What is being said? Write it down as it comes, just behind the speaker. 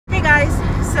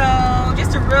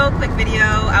real quick video.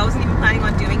 I wasn't even planning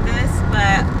on doing this,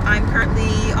 but I'm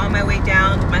currently on my way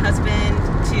down with my husband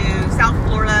to South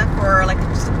Florida for like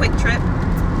just a quick trip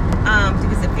to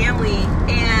visit family.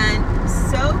 And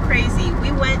so crazy.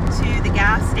 We went to the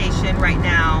gas station right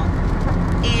now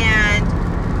and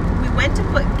we went to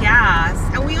put gas,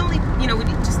 and we only, we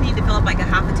just need to fill up like a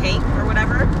half a tank or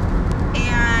whatever.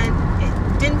 And it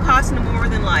didn't cost no more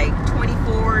than like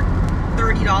 $24,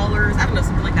 $30, I don't know,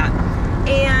 something like that.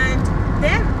 And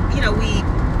then, we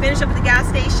finish up at the gas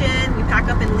station, we pack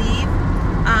up and leave.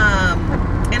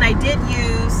 And I did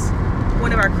use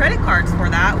one of our credit cards for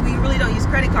that. We really don't use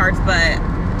credit cards, but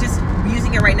just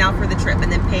using it right now for the trip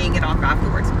and then paying it off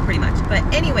afterwards, pretty much. But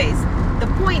anyways, the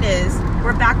point is,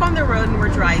 we're back on the road and we're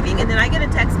driving, and then I get a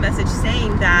text message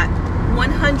saying that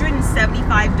 $175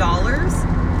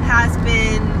 has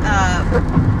been,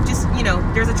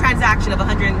 there's a transaction of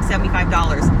 $175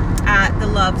 at the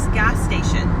Love's gas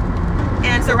station.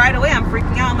 And so right away I'm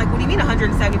freaking out. I'm like, what do you mean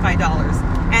 $175?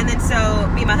 And then so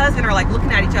me and my husband are like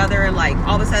looking at each other and like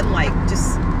all of a sudden like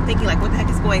just thinking like, what the heck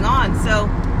is going on? So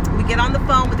we get on the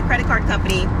phone with the credit card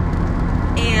company,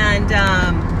 and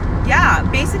yeah,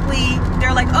 basically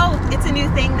they're like, oh, it's a new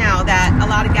thing now that a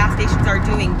lot of gas stations are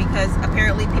doing because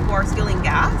apparently people are stealing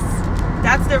gas.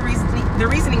 That's the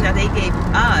reasoning that they gave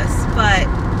us, but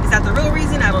is that the real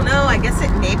reason? I don't know. I guess it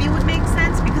maybe would make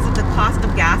sense because of the cost of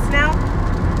gas now.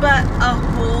 But a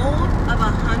hold of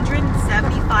 $175.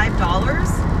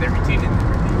 They retain it and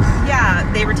then release. Yeah,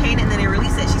 they retain it and then they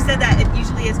release it. She said that it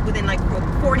usually is within like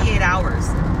 48 hours.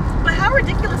 But how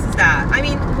ridiculous is that? I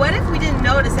mean, what if we didn't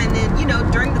notice, and then,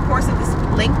 during the course of this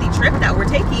lengthy trip that we're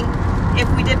taking, if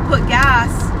we did put gas,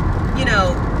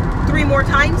 3 more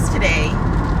times today,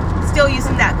 still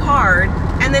using that card,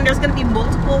 and then there's going to be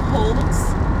multiple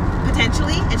holds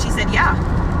potentially? And she said, yeah,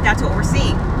 that's what we're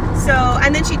seeing. So,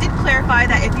 and then she did clarify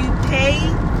that if you pay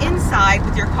inside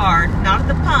with your card, not at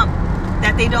the pump,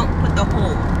 that they don't put the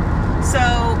hold. So,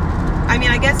 I mean,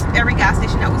 I guess every gas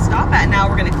station that we stop at now,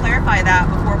 we're going to clarify that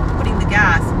before putting the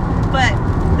gas. But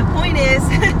the point is,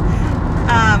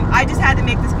 I just had to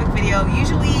make this quick video.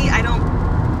 Usually I don't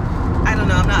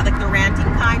know, I'm not like the ranting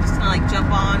kind, just gonna like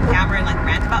jump on camera and like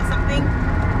rant about something.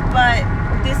 But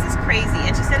this is crazy.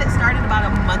 And she said it started about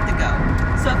a month ago.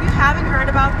 So if you haven't heard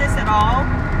about this at all,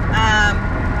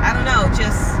 I don't know,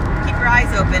 just keep your eyes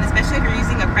open, especially if you're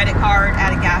using a credit card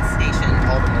at a gas station.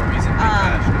 All the more reason to pay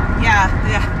cash now. Yeah,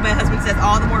 my husband says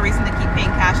all the more reason to keep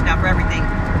paying cash now for everything.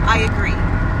 I agree.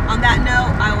 On that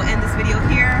note, I will end this video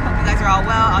here. Hope you guys are all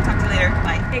well. I'll talk to you later.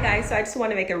 Bye. Hey guys, so I just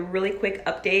want to make a really quick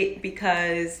update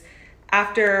because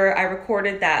after I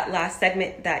recorded that last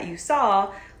segment that you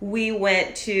saw, we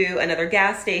went to another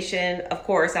gas station. Of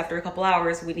course, after a couple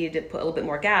hours, we needed to put a little bit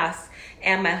more gas.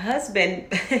 And my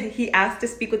husband, he asked to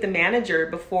speak with the manager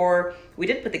before we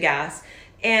did put the gas.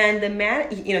 And the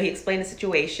he explained the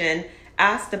situation,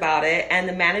 asked about it, and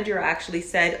the manager actually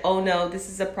said, oh no, this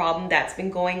is a problem that's been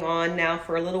going on now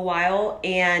for a little while.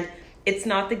 And it's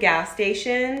not the gas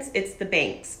stations, it's the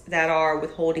banks that are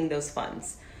withholding those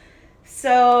funds.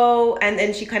 So, and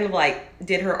then she kind of like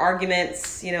did her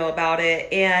arguments, about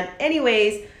it. And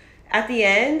anyways, at the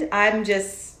end, I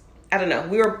don't know,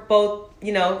 we were both,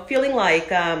 feeling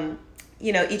like,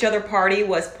 each other party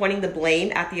was pointing the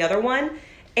blame at the other one.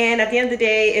 And at the end of the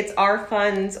day, it's our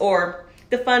funds, or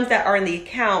the funds that are in the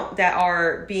account, that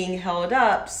are being held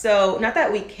up. So not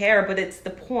that we care, but it's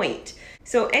the point.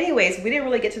 So anyways, we didn't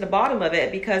really get to the bottom of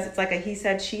it because it's like a he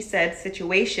said, she said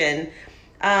situation.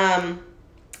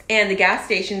 And the gas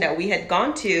station that we had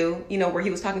gone to, where he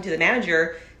was talking to the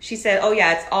manager, she said, oh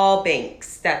yeah, it's all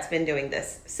banks that's been doing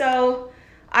this. So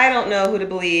I don't know who to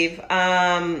believe.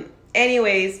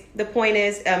 Anyways, the point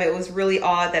is, it was really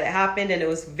odd that it happened, and it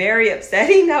was very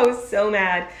upsetting. I was so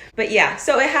mad. But yeah,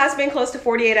 so it has been close to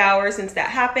 48 hours since that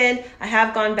happened. I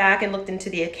have gone back and looked into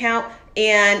the account,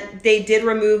 and they did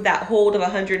remove that hold of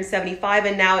 $175,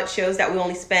 and now it shows that we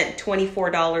only spent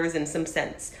 $24 and some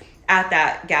cents at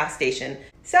that gas station.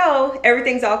 So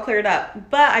everything's all cleared up,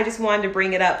 but I just wanted to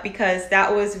bring it up because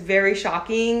that was very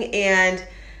shocking and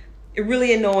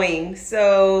really annoying.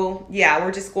 So yeah,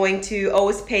 we're just going to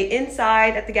always pay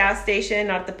inside at the gas station,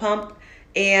 not at the pump,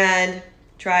 and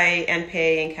try and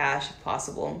pay in cash if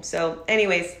possible. So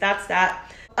anyways, that's that.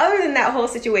 Other than that whole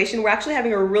situation, we're actually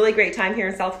having a really great time here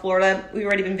in South Florida. We've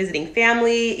already been visiting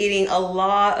family, eating a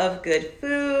lot of good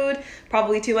food,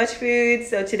 probably too much food.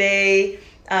 So today,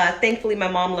 thankfully my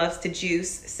mom loves to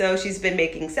juice. So she's been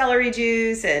making celery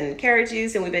juice and carrot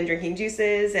juice, and we've been drinking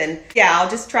juices. And yeah, I'll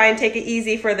just try and take it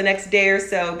easy for the next day or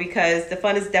so because the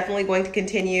fun is definitely going to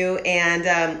continue,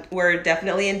 and we're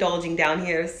definitely indulging down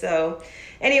here. So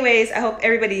anyways, I hope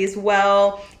everybody is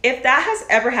well. If that has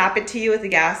ever happened to you at the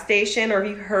gas station, or if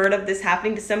you've heard of this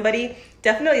happening to somebody,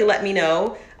 definitely let me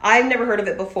know. I've never heard of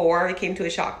it before. It came to a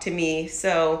shock to me.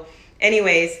 So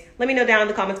anyways, let me know down in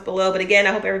the comments below. But again,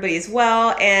 I hope everybody is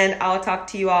well, and I'll talk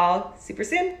to you all super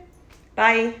soon.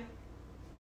 Bye.